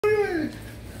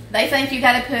They think you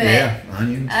got to put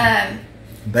onions,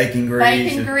 bacon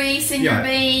grease in your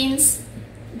beans.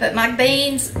 But my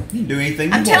beans, you can do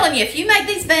anything. I'm telling you, if you make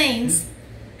these beans,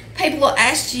 people will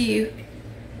ask you,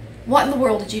 "What in the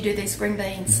world did you do these green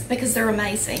beans?" Because they're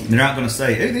amazing. They're not going to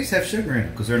say, "Hey, these have sugar in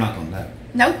them," because they're not going to know.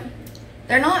 Nope,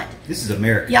 they're not. This is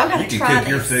America. Y'all got to try this. You can cook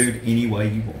your food any way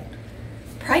you want.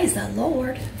 Praise the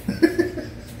Lord.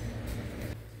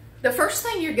 The first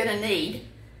thing you're going to need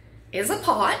is a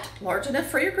pot large enough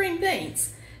for your green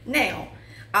beans. Now,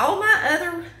 all my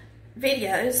other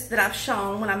videos that I've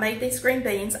shown when I made these green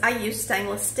beans, I use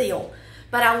stainless steel.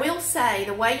 But I will say,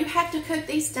 the way you have to cook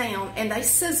these down and they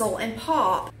sizzle and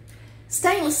pop,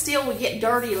 stainless steel will get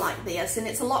dirty like this, and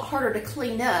it's a lot harder to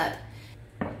clean up.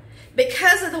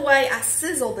 Because of the way I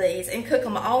sizzle these and cook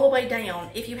them all the way down,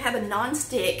 if you have a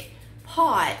non-stick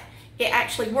pot, it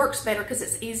actually works better because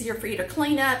it's easier for you to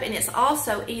clean up, and it's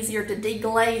also easier to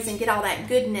deglaze and get all that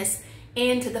goodness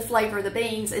into the flavor of the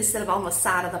beans instead of on the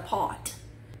side of the pot.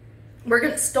 We're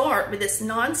going to start with this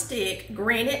non-stick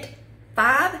granite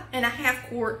 5.5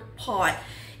 quart pot.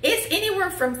 It's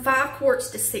anywhere from 5 quarts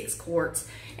to 6 quarts,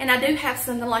 and I do have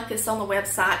something like this on the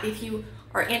website if you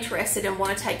are interested and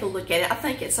want to take a look at it. I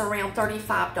think it's around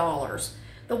 $35,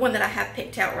 the one that I have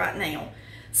picked out right now.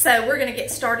 So we're going to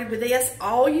get started with this.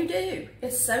 All you do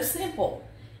is so simple,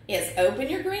 is open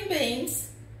your green beans.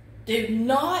 Do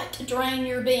not drain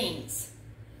your beans,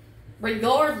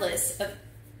 regardless of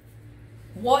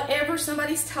whatever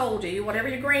somebody's told you, whatever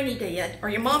your granny did or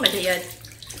your mama did.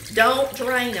 Don't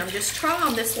drain them. Just try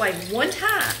them this way one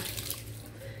time.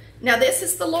 Now this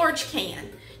is the large can.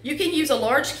 You can use a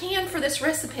large can for this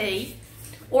recipe,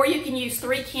 or you can use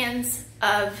 3 cans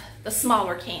of the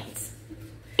smaller cans.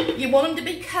 You want them to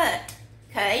be cut,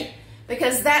 okay?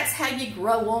 Because that's how you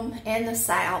grow them in the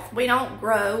South. We don't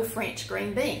grow French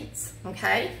green beans,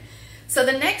 okay? So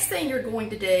the next thing you're going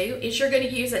to do is you're going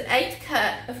to use an 1/8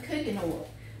 cup of cooking oil.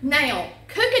 Now,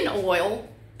 cooking oil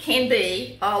can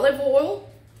be olive oil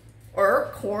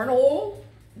or corn oil,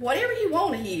 whatever you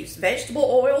want to use, vegetable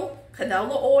oil,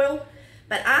 canola oil.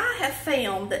 But I have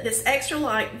found that this extra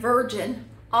light virgin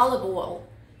olive oil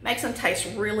makes them taste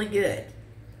really good,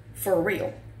 for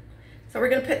real. So we're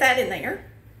going to put that in there.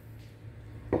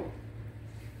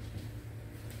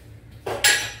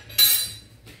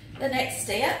 The next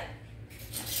step,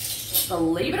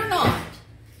 believe it or not,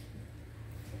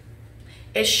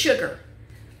 is sugar.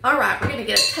 All right, we're going to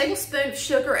get a tablespoon of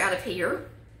sugar out of here,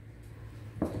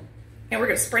 and we're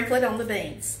going to sprinkle it on the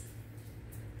beans.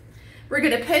 We're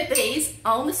going to put these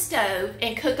on the stove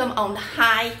and cook them on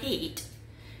high heat.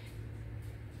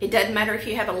 It doesn't matter if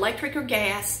you have electric or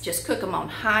gas, just cook them on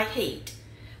high heat.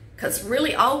 Because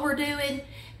really all we're doing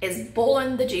is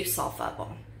boiling the juice off of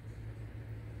them.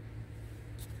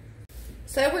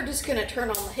 So we're just going to turn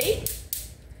on the heat,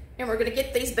 and we're going to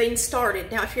get these beans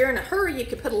started. Now if you're in a hurry, you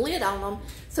could put a lid on them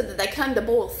so that they come to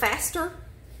boil faster.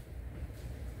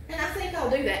 And I think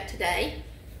I'll do that today.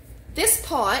 This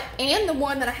pot and the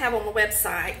one that I have on the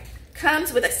website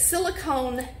comes with a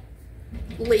silicone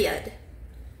lid,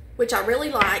 which I really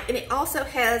like, and it also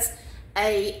has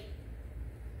a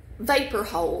vapor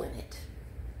hole in it.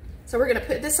 So we're going to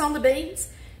put this on the beans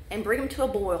and bring them to a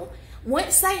boil.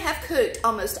 Once they have cooked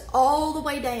almost all the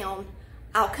way down,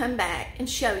 I'll come back and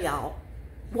show y'all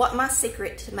what my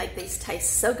secret to make these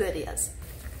taste so good is.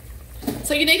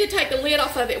 So you need to take the lid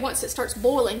off of it once it starts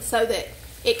boiling so that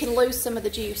it can lose some of the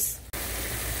juice.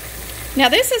 Now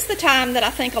this is the time that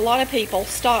I think a lot of people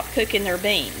stop cooking their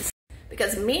beans,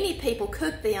 because many people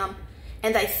cook them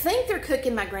and they think they're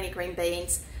cooking my granny green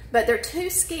beans, but they're too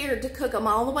scared to cook them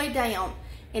all the way down.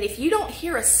 And if you don't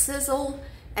hear a sizzle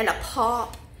and a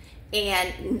pop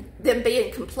and them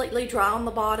being completely dry on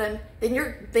the bottom, then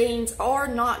your beans are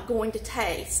not going to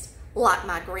taste like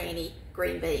my granny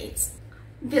green beans.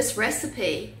 This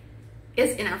recipe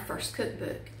is in our first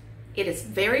cookbook. It is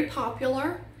very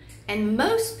popular, and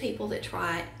most people that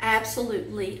try it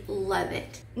absolutely love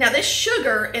it. Now this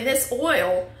sugar and this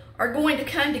oil are going to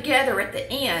come together at the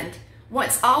end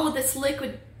once all of this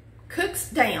liquid cooks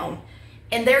down,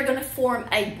 and they're going to form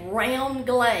a brown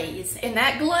glaze, and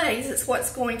that glaze is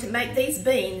what's going to make these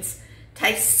beans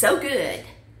taste so good.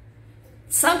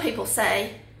 Some people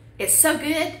say it's so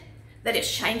good that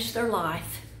it's changed their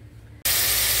life.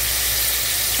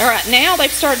 All right, now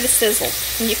they've started to sizzle,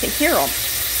 and you can hear them,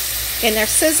 and they're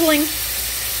sizzling,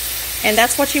 and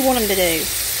that's what you want them to do.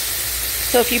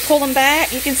 So if you pull them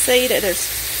back, you can see that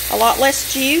there's a lot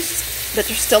less juice, but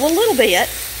there's still a little bit.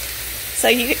 So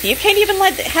you can't even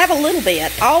let it have a little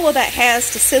bit. All of that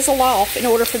has to sizzle off in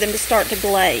order for them to start to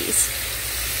glaze.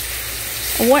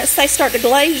 And once they start to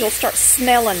glaze, you'll start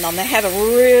smelling them. They have a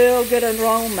real good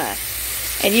aroma.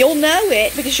 And you'll know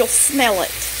it because you'll smell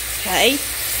it, okay?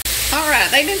 All right,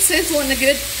 they've been sizzling a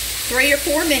good 3 or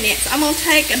 4 minutes. I'm going to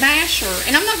take a masher,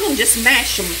 and I'm not going to just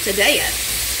mash them to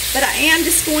death, but I am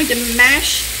just going to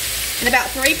mash in about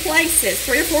 3 places,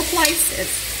 3 or 4 places,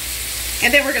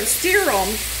 and then we're going to stir them,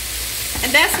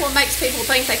 and that's what makes people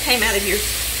think they came out of your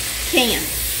can,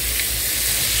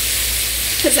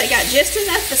 because they got just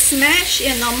enough to smash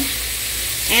in them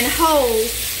and hold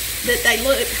that they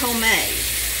look homemade.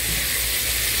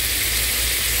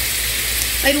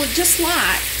 They look just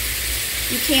like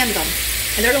you canned them.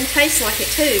 And they're going to taste like it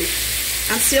too.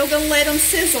 I'm still going to let them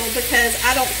sizzle because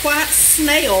I don't quite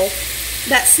smell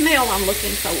that smell I'm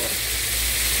looking for.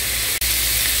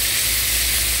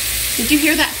 Did you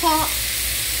hear that pop?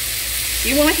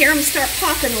 You want to hear them start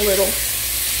popping a little.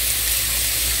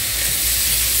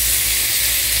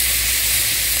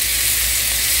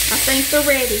 I think they're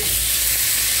ready.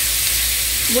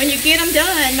 When you get them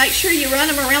done, make sure you run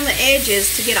them around the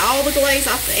edges to get all the glaze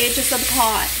off the edges of the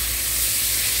pot.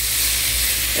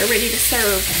 They're ready to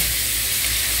serve.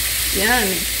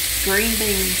 Yummy green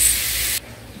beans.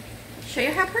 Show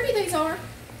you how pretty these are.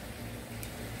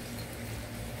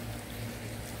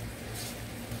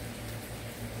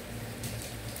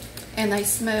 And they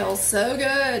smell so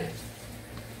good.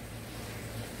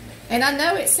 And I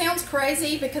know it sounds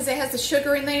crazy because it has the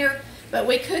sugar in there, but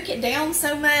we cook it down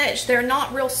so much, they're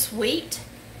not real sweet.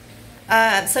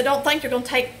 So don't think you're going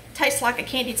to taste like a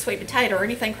candied sweet potato or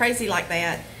anything crazy like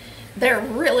that. They're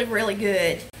really, really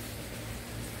good.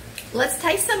 Let's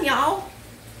taste them, y'all.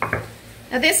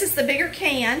 Now this is the bigger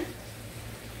can,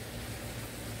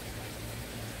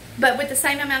 but with the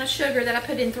same amount of sugar that I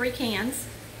put in 3 cans.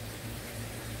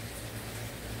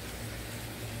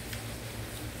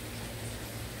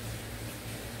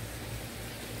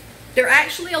 They're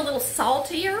actually a little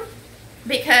saltier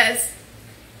because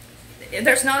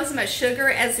there's not as much sugar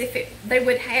as if they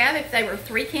would have if they were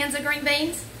 3 cans of green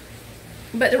beans.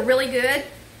 But they're really good.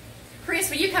 Chris,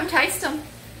 will you come taste them?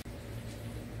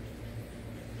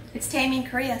 It's Tammy and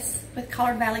Chris with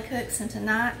Collard Valley Cooks, and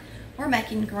tonight we're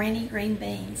making granny green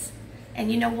beans.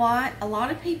 And you know what? A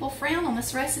lot of people frown on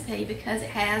this recipe because it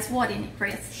has what in it,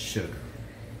 Chris? Sugar.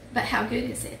 But how good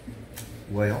is it?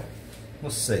 Well,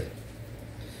 let's see.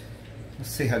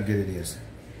 Let's see how good it is.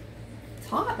 It's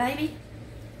hot, baby.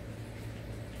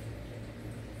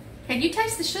 Can you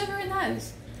taste the sugar in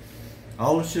those?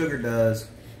 All the sugar does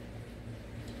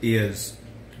is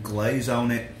glaze on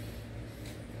it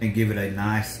and give it a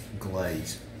nice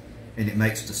glaze. And it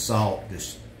makes the salt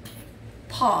just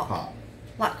pop.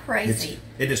 Like crazy.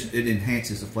 It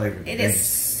enhances the flavor of the beans. It is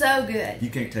so good.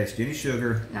 You can't taste any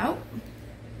sugar. Nope.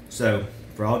 So,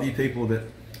 for all you people that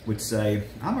would say,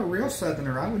 I'm a real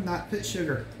Southerner, I would not put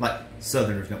sugar. Like,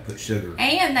 Southerners don't put sugar.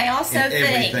 And they also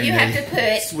think you have to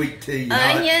put sweet tea,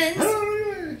 onions.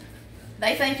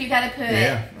 They think you got to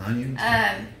put onions,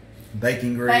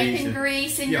 bacon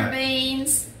grease in your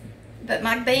beans. But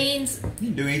my beans, you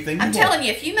can do anything you I'm want. telling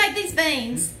you, if you make these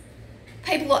beans,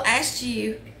 people will ask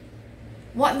you,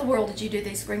 what in the world did you do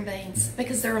these green beans?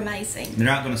 Because they're amazing. They're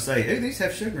not going to say, hey, these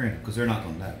have sugar in them, because they're not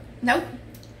going to know. Nope,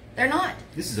 they're not.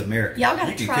 This is America. Y'all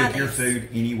got to try You can cook your food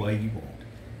any way you want.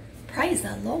 Praise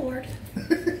the Lord.